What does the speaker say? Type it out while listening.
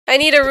I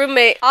need a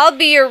roommate. I'll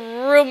be your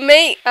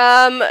roommate.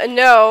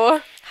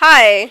 No.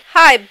 Hi.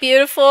 Hi,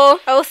 beautiful.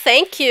 Oh,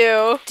 thank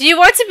you. Do you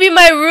want to be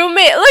my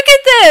roommate? Look at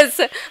this.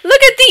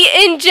 Look at the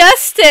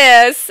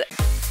injustice.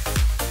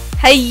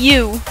 Hey,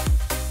 you.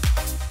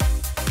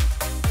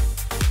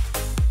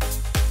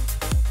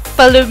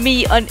 Follow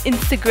me on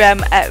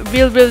Instagram at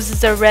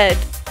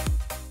realrosesAreRed.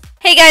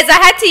 Hey guys,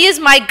 I had to use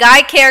my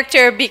guy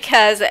character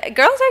because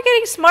girls are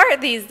getting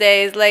smart these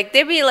days. Like,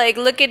 they be like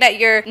looking at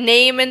your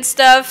name and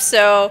stuff.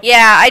 So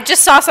yeah, I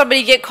just saw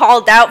somebody get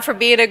called out for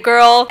being a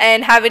girl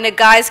and having a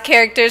guy's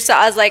character. So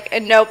I was like,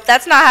 nope,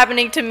 that's not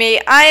happening to me.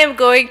 I am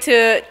going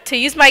to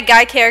use my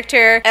guy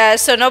character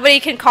so nobody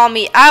can call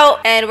me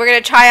out. And we're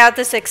gonna try out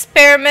this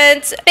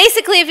experiment.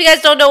 Basically, if you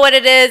guys don't know what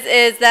it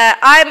is that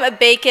I'm a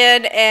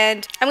bacon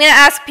and I'm gonna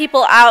ask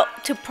people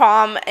out to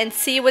prom and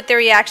see what their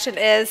reaction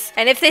is.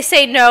 And if they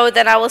say no,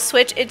 then I will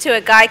switch into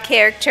a guy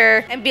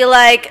character and be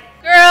like,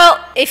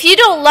 girl, if you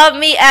don't love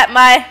me at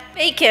my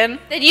bacon,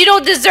 then you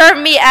don't deserve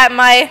me at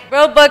my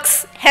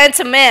Roblox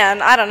handsome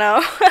man. I don't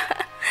know.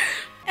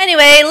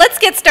 Anyway, let's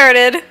get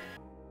started.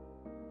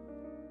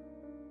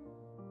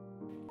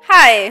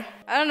 Hi.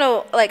 I don't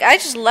know, like, I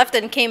just left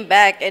and came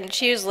back and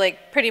she was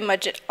like pretty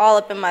much all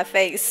up in my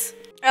face.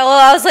 Oh,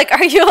 I was like,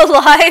 are you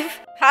alive?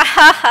 Ha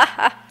ha ha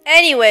ha.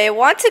 Anyway,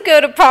 want to go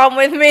to prom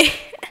with me?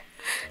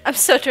 I'm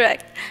so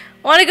direct.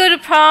 Want to go to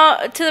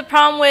the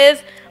prom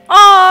with?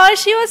 Aw,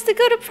 she wants to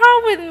go to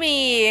prom with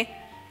me.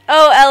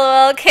 Oh,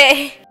 lol,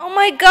 okay. Oh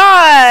my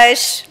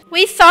gosh.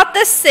 We thought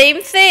the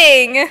same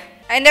thing.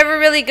 I never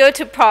really go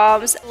to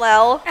proms.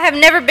 Lol. I have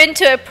never been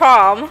to a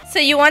prom. So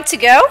you want to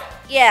go?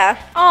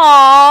 Yeah.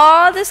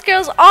 Aw, this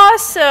girl's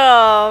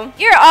awesome.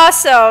 You're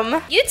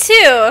awesome. You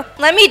too.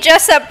 Let me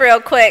dress up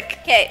real quick.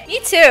 Okay,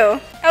 me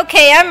too.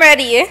 Okay, I'm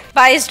ready.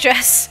 Buy his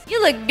dress.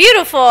 You look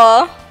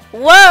beautiful.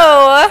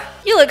 Whoa,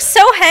 you look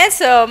so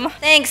handsome.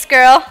 Thanks,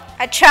 girl.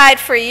 I tried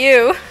for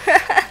you.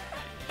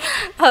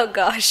 Oh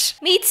gosh.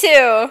 Me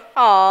too.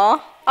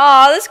 Aw.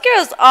 Aw, this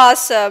girl's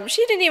awesome.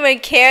 She didn't even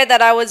care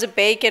that I was a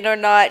bacon or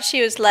not.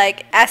 She was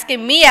like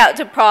asking me out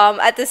to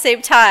prom at the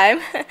same time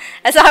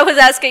as I was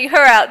asking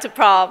her out to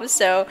prom.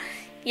 So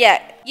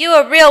yeah, you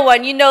a real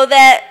one, you know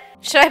that.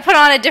 Should I put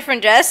on a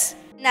different dress?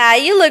 Nah,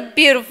 you look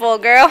beautiful,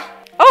 girl.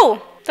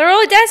 Oh, the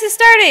roller dance is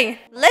starting.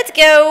 Let's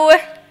go.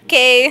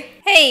 Okay.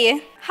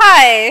 Hey.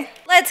 Hi,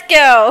 let's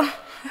go.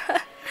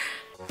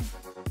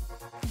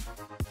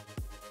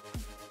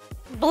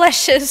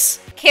 Blushes.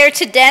 Care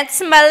to dance,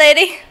 my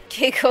lady?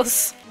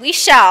 Giggles. We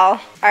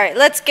shall. Alright,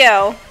 let's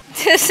go.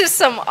 This is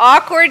some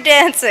awkward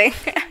dancing.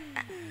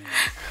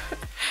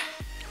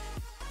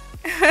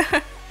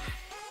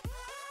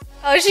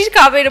 Oh, she's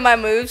copying my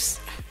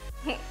moves.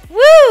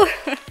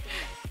 Woo!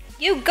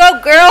 You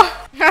go, girl.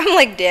 I'm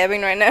like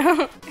dabbing right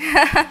now.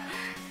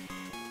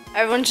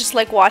 Everyone's just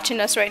like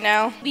watching us right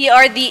now. We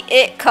are the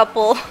it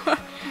couple.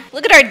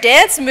 Look at our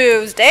dance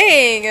moves,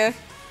 dang.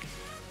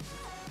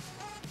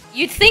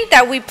 You'd think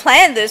that we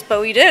planned this,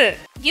 but we didn't.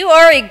 You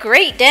are a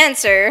great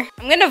dancer.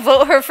 I'm gonna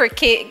vote her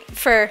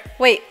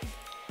wait.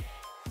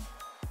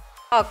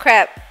 Oh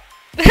crap.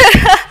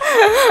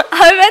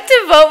 I meant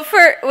to vote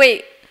for,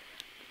 wait.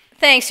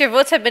 Thanks, your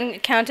votes have been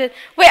counted.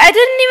 Wait, I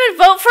didn't even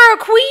vote for a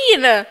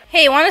queen.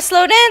 Hey, want to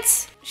slow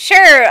dance?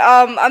 Sure,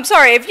 I'm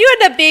sorry, if you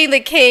end up being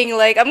the king,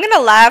 like, I'm gonna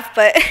laugh,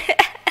 but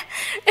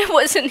it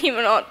wasn't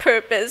even on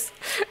purpose.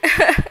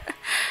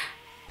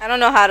 I don't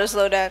know how to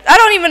slow dance. I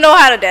don't even know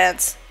how to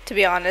dance, to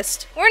be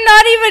honest. We're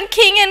not even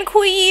king and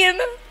queen.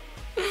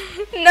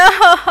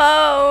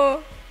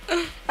 No.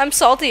 I'm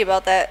salty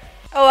about that.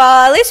 Oh,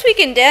 well, at least we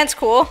can dance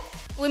cool.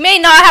 We may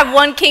not have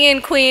one king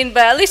and queen,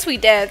 but at least we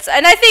dance.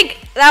 And I think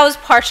that was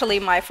partially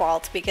my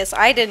fault, because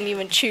I didn't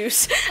even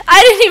choose.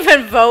 I didn't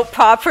even vote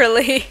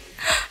properly.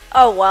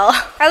 Oh well,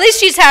 at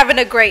least she's having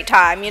a great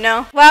time, you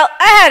know? Well,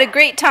 I had a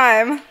great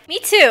time. Me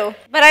too,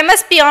 but I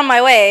must be on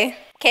my way.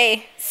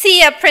 Okay,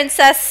 see ya,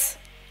 princess.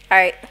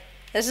 Alright,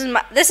 this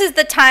is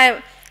the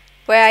time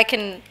where I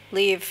can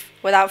leave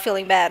without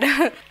feeling bad.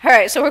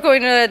 Alright, so we're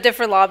going to a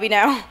different lobby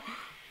now.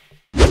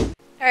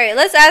 Alright,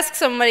 let's ask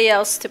somebody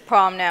else to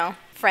prom now.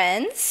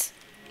 Friends?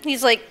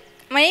 He's like,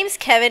 my name's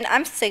Kevin,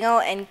 I'm single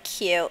and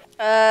cute.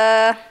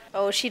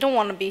 Oh, she don't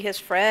want to be his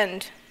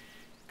friend.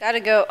 Gotta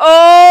go.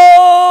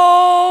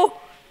 Oh!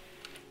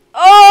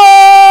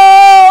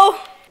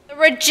 Oh! The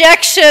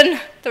rejection.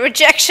 The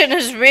rejection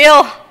is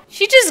real.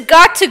 She just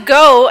got to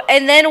go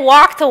and then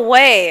walked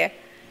away.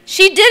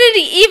 She didn't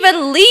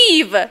even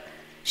leave.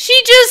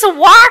 She just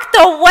walked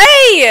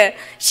away.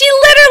 She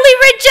literally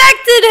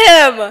rejected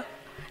him.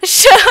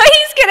 So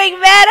he's getting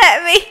mad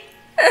at me.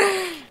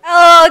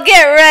 Oh,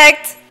 get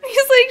wrecked.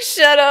 He's like,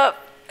 shut up.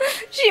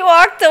 She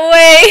walked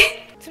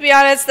away. To be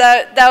honest,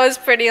 that was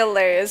pretty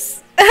hilarious.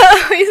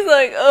 He's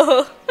like,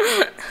 oh.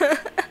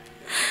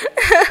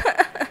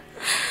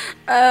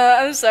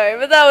 I'm sorry,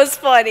 but that was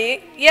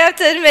funny. You have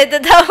to admit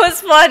that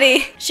was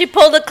funny. She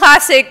pulled a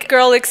classic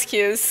girl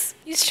excuse.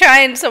 He's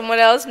trying someone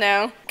else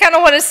now. Kind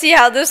of want to see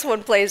how this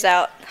one plays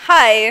out.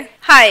 Hi.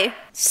 Hi.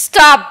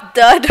 Stop,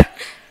 dud.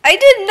 I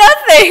did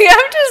nothing.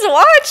 I'm just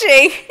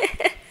watching.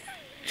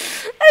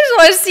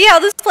 want to see how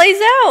this plays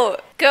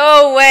out.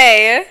 Go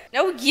away.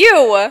 No,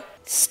 you.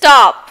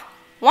 Stop.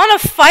 Want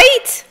to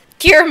fight?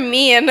 You're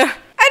mean.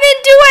 I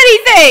didn't do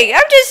anything.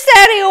 I'm just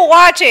standing and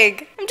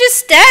watching. I'm just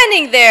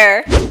standing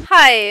there.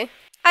 Hi.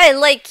 I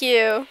like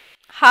you.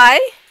 Hi?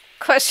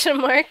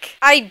 Question mark.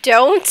 I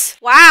don't.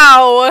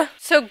 Wow.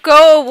 So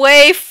go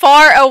away,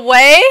 far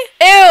away?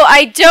 Ew,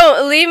 I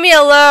don't. Leave me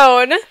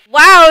alone.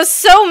 Wow,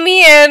 so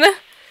mean.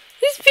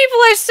 These people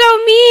are so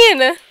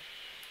mean.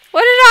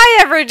 What did I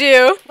ever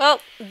do?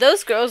 Well,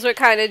 those girls were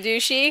kind of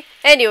douchey.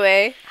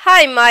 Anyway,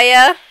 hi,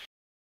 Maya.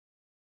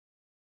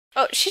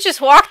 Oh, she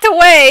just walked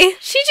away.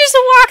 She just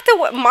walked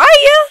away.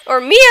 Maya? Or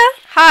Mia?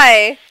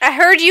 Hi. I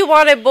heard you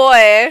want a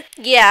boy.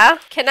 Yeah.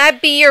 Can I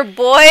be your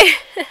boy?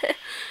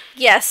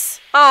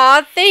 Yes.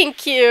 Aw,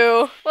 thank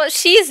you. Well,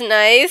 she's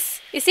nice.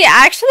 You see,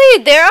 actually,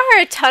 there are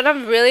a ton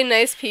of really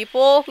nice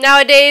people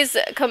nowadays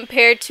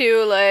compared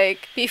to,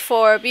 like,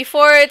 before.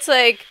 Before, it's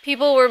like,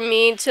 people were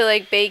mean to,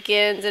 like,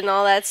 bacons and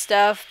all that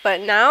stuff.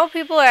 But now,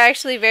 people are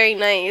actually very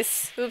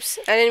nice. Oops,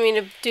 I didn't mean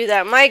to do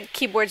that. My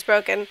keyboard's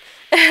broken.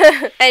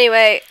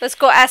 Anyway, let's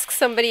go ask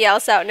somebody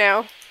else out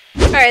now.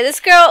 Alright,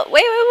 this girl...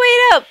 Wait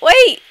up!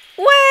 Wait!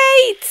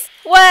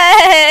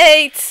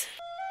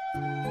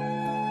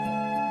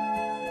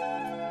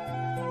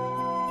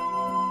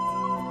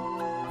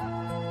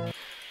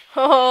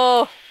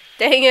 Oh,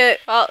 dang it.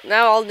 Well,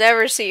 now I'll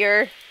never see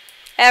her.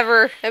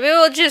 Ever. Maybe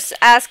we'll just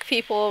ask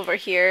people over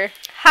here.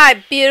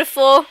 Hi,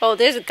 beautiful. Oh,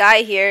 there's a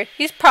guy here.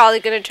 He's probably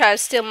gonna try to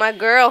steal my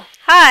girl.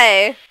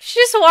 Hi. She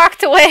just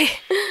walked away.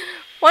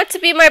 Want to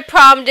be my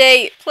prom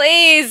date?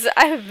 Please,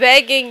 I'm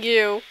begging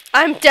you.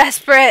 I'm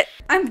desperate.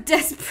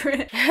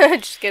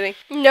 Just kidding.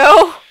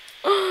 No.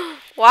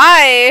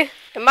 Why?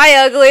 Am I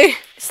ugly?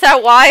 Is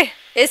that why?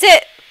 Is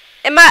it?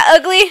 Am I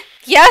ugly?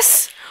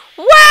 Yes.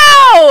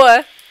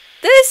 Wow!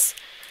 This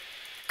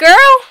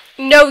girl?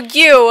 No,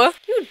 you.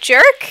 You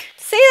jerk.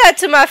 Say that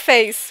to my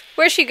face.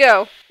 Where'd she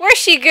go? Where'd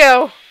she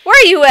go? Where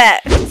are you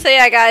at? So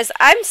yeah, guys,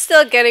 I'm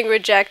still getting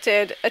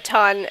rejected a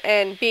ton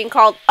and being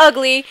called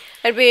ugly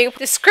and being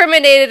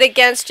discriminated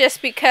against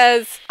just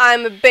because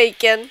I'm a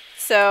bacon.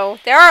 So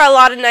there are a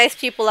lot of nice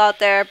people out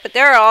there, but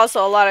there are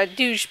also a lot of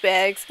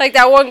douchebags. Like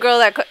that one girl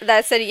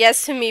that said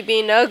yes to me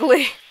being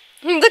ugly.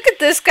 Look at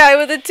this guy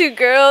with the two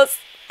girls.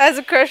 Has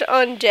a crush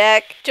on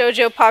Jack.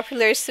 JoJo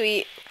Popular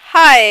Sweet.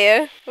 Hi.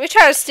 Let me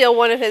try to steal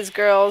one of his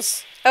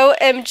girls.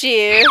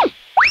 OMG.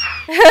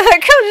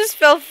 That girl just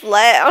fell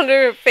flat on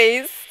her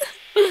face.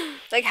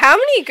 Like, how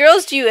many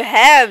girls do you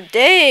have?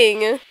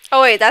 Dang.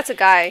 Oh, wait, that's a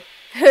guy.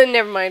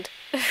 Never mind.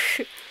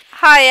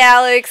 Hi,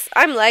 Alex.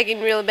 I'm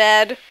lagging real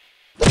bad.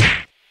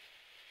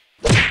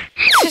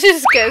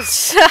 Just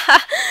goes. He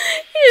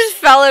just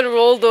fell and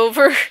rolled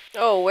over.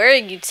 Oh, where are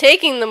you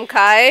taking them,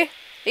 Kai?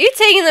 Are you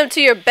taking them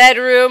to your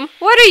bedroom?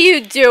 What are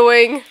you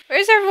doing?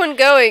 Where's everyone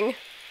going?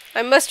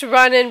 I must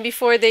run in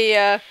before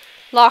they,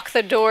 lock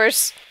the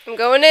doors. I'm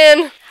going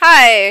in.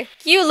 Hi.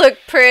 You look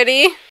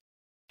pretty.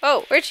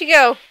 Oh, where'd she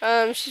go?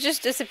 She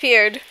just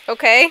disappeared.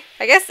 Okay.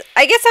 I guess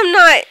I'm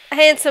not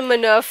handsome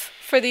enough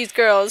for these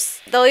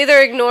girls. They'll either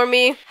ignore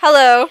me.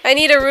 Hello. I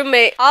need a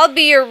roommate. I'll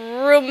be your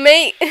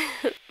roommate.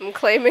 I'm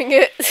claiming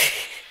it.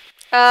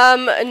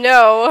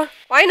 No.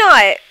 Why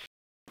not?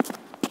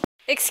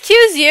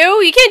 Excuse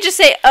you? You can't just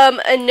say,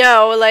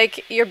 no,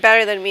 like, you're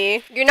better than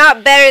me. You're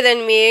not better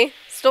than me.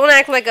 Don't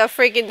act like a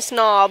freaking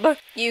snob.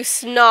 You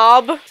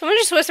snob. Someone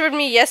just whispered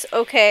me, yes,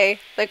 okay.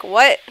 Like,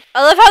 what?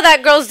 I love how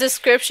that girl's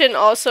description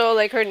also,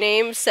 like, her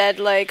name said,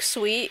 like,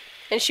 sweet.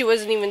 And she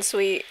wasn't even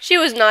sweet. She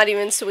was not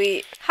even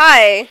sweet.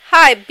 Hi.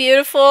 Hi,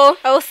 beautiful.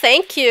 Oh,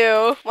 thank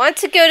you. Want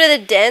to go to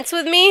the dance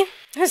with me?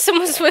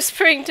 Someone's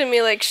whispering to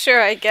me, like,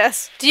 sure, I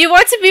guess. Do you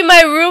want to be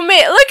my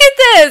roommate? Look at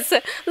this!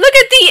 Look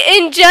at the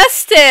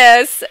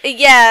injustice!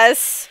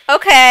 Yes.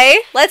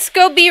 Okay. Let's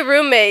go be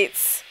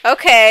roommates.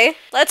 Okay,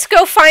 let's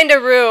go find a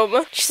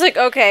room. She's like,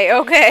 okay.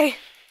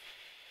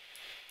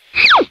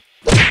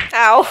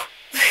 Ow.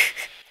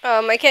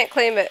 I can't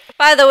claim it.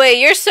 By the way,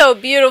 you're so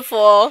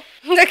beautiful.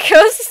 The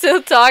girl's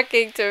still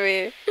talking to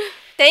me.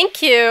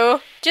 Thank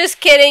you.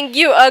 Just kidding,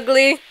 you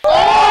ugly.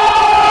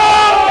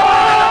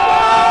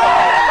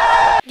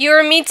 You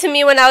were mean to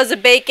me when I was a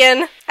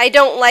bacon. I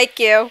don't like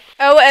you.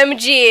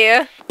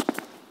 OMG.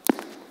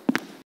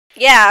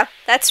 Yeah,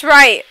 that's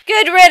right.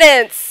 Good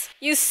riddance.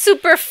 You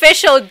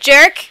superficial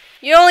jerk!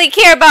 You only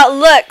care about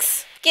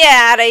looks! Get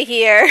out of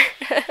here!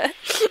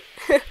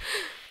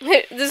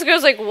 This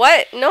girl's like,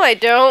 what? No, I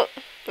don't.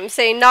 I'm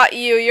saying, not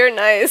you, you're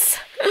nice.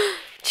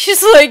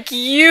 She's like,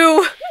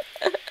 you!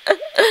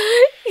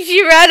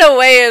 She ran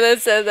away and then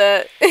said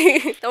that.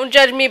 Don't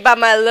judge me by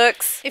my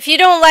looks. If you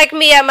don't like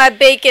me at my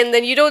bacon,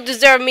 then you don't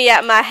deserve me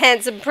at my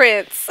handsome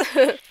prince.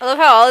 I love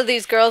how all of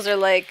these girls are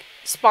like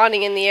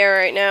spawning in the air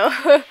right now.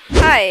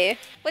 Hi.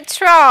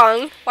 What's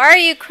wrong? Why are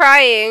you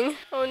crying?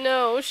 Oh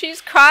no, she's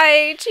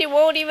crying. She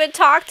won't even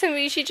talk to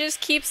me. She just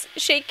keeps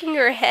shaking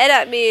her head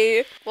at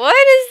me. What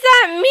does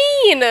that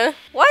mean?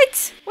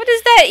 What? What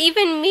does that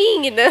even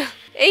mean?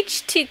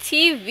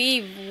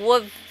 HTTV.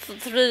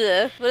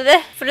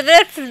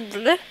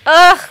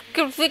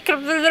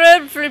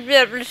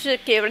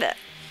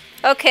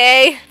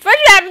 Okay.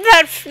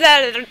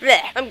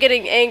 I'm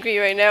getting angry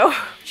right now.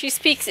 She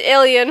speaks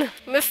alien.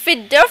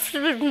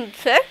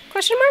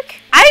 Question mark?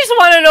 I just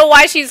want to know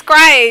why she's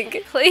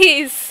crying.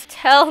 Please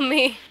tell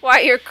me why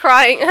you're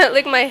crying.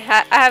 Like my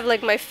hat. I have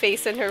like my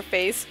face in her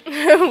face.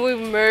 We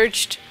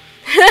merged.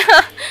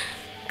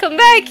 Come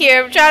back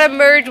here. I'm trying to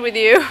merge with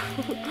you.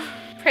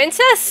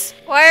 Princess?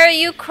 Why are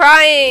you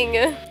crying?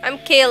 I'm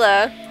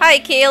Kayla. Hi,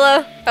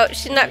 Kayla. Oh,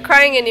 she's not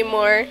crying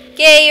anymore.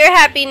 Yay, you're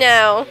happy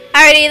now.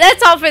 Alrighty,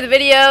 that's all for the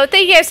video.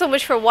 Thank you guys so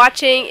much for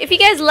watching. If you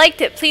guys liked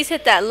it, please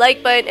hit that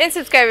like button and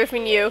subscribe if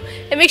you're new.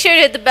 And make sure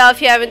to hit the bell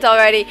if you haven't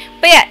already.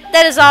 But yeah,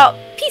 that is all.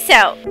 Peace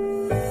out.